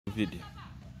video.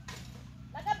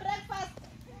 Like a breakfast.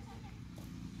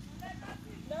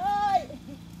 No.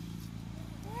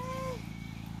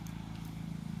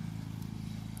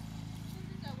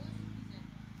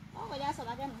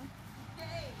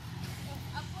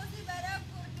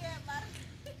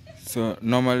 So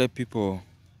normally people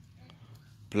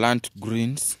plant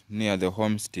greens near the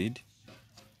homestead.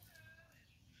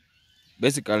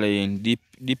 Basically, in deep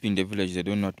in the village, they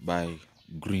do not buy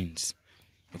greens.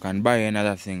 You can buy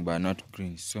another thing, but not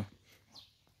greens. So,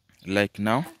 like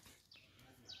now,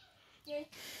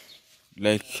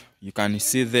 like you can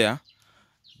see there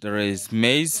is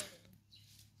maize.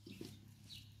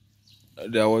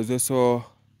 There was also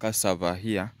cassava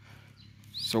here.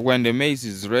 So when the maize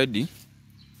is ready,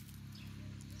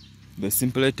 they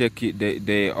simply take it.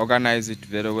 They organize it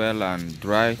very well and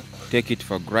dry. Take it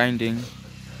for grinding.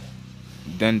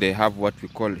 Then they have what we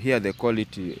call here. They call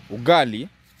it ugali.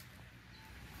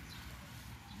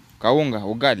 Kaunga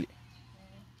ugali.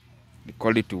 They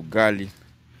call it ugali.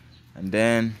 And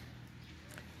then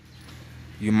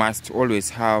you must always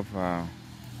have a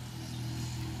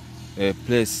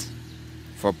place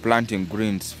for planting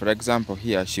greens. For example,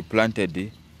 here she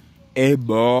planted a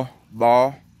bo.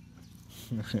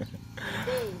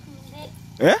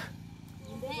 Eh?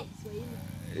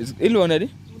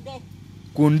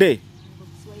 Kunde.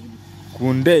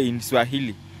 Kunde in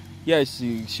Swahili. Yeah,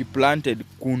 she planted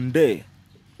kunde.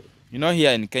 You know,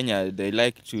 here in Kenya, they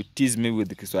like to tease me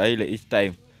with Kiswahili each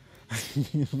time.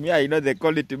 Yeah, you know, they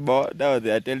call it bo. Now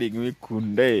they are telling me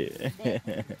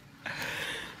kunde.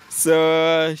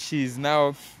 So she's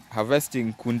now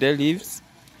harvesting kunde leaves.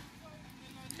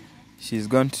 She's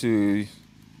going to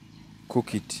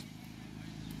cook it.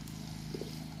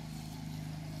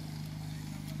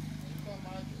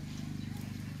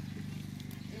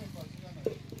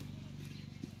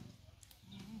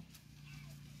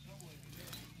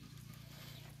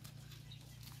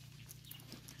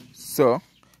 So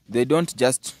they don't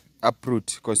just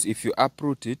uproot, because if you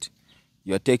uproot it,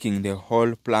 you're taking the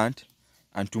whole plant,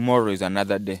 and tomorrow is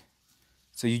another day.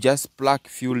 So you just pluck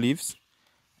few leaves,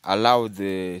 allow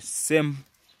the same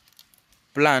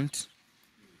plant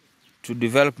to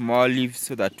develop more leaves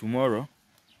so that tomorrow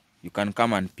you can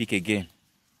come and pick again.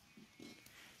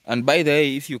 And by the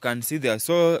way, if you can see, they are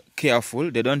so careful.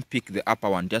 They don't pick the upper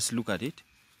one. Just look at it.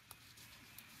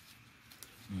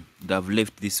 They have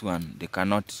left this one. They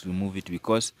cannot remove it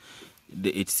because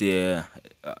they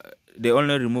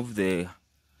only remove the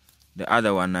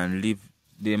other one and leave.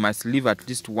 They must leave at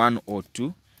least one or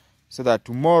two, so that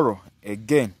tomorrow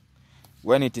again,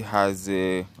 when it has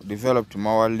developed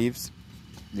more leaves,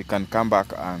 they can come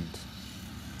back and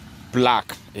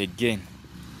pluck again.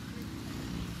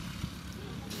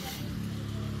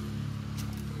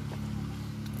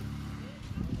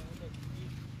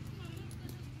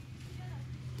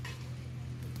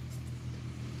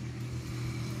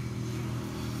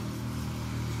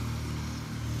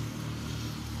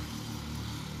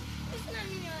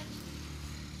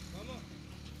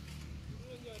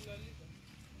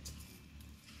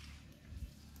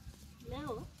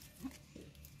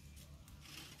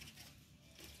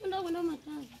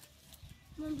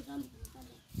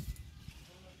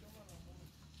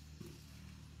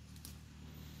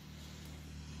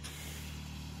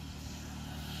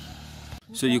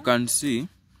 So you can see,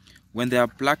 when they are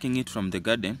plucking it from the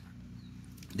garden,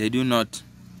 they don't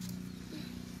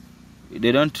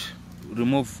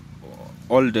remove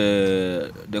all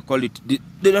they call it,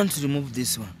 they don't remove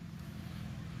this one.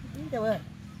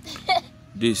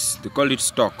 This, they call it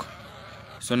stalk.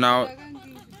 So now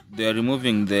they are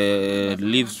removing the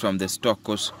leaves from the stalk,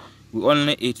 because we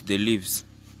only eat the leaves.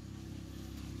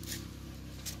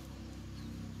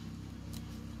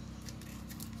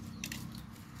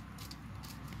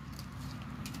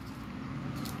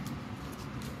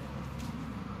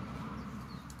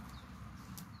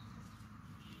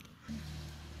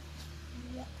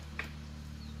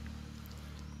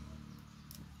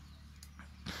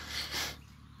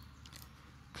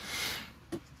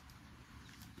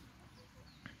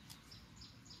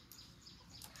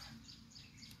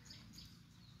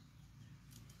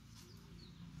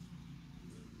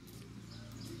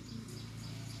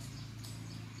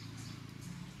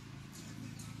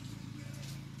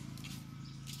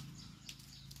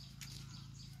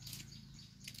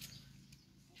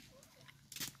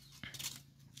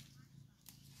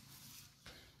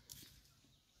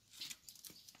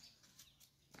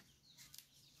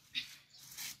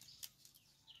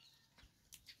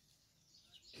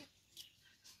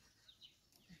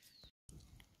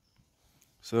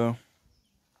 So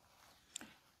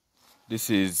this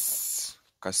is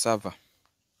cassava.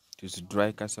 It is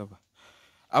dry cassava.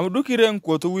 Amudukire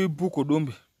nkwoto wi buko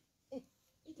dombe.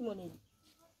 Iti moneni.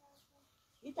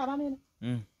 Ita mami.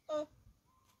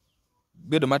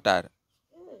 Bedo matar.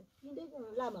 Pinde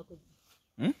lama ko.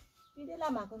 Pinde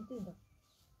lama ko tinda.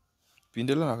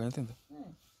 Pinde lama ko tinda.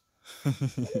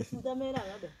 Suda mera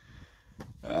yabe.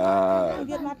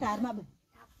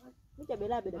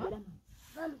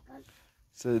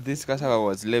 So this cassava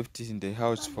was left in the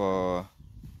house for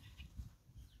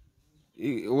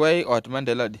why or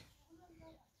Mandela?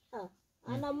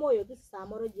 Ana moyo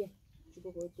kisamoro je.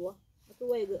 Chukoko to. Atu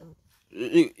wege.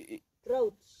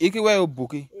 Drought. Iki why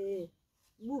buki?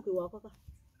 Buki wakaka.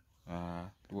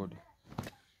 What?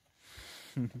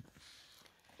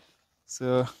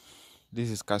 So this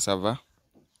is cassava.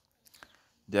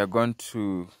 They are going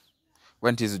to,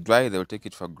 when it is dry, they will take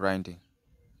it for grinding.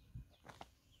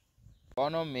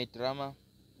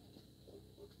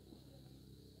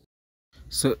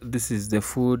 So this is the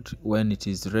food when it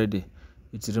is ready.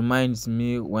 It reminds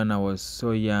me when I was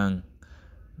so young.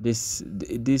 This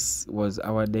was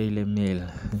our daily meal.